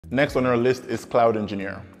Next on our list is cloud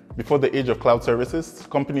engineer. Before the age of cloud services,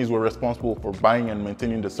 companies were responsible for buying and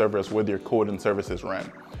maintaining the servers where their code and services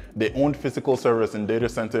ran. They owned physical servers in data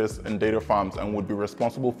centers and data farms and would be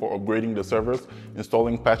responsible for upgrading the servers,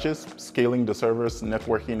 installing patches, scaling the servers,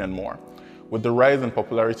 networking, and more. With the rise and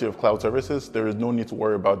popularity of cloud services, there is no need to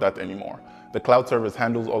worry about that anymore. The cloud service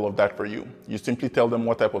handles all of that for you. You simply tell them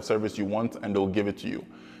what type of service you want and they'll give it to you.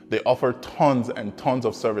 They offer tons and tons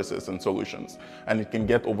of services and solutions, and it can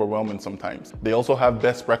get overwhelming sometimes. They also have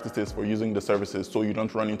best practices for using the services so you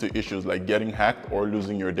don't run into issues like getting hacked or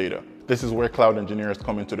losing your data. This is where cloud engineers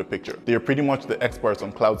come into the picture. They are pretty much the experts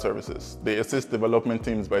on cloud services. They assist development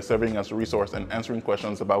teams by serving as a resource and answering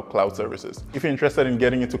questions about cloud services. If you're interested in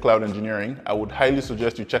getting into cloud engineering, I would highly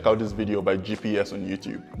suggest you check out this video by GPS on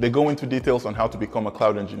YouTube. They go into details on how to become a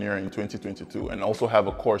cloud engineer in 2022 and also have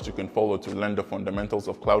a course you can follow to learn the fundamentals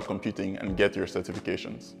of cloud computing and get your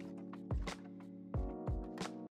certifications.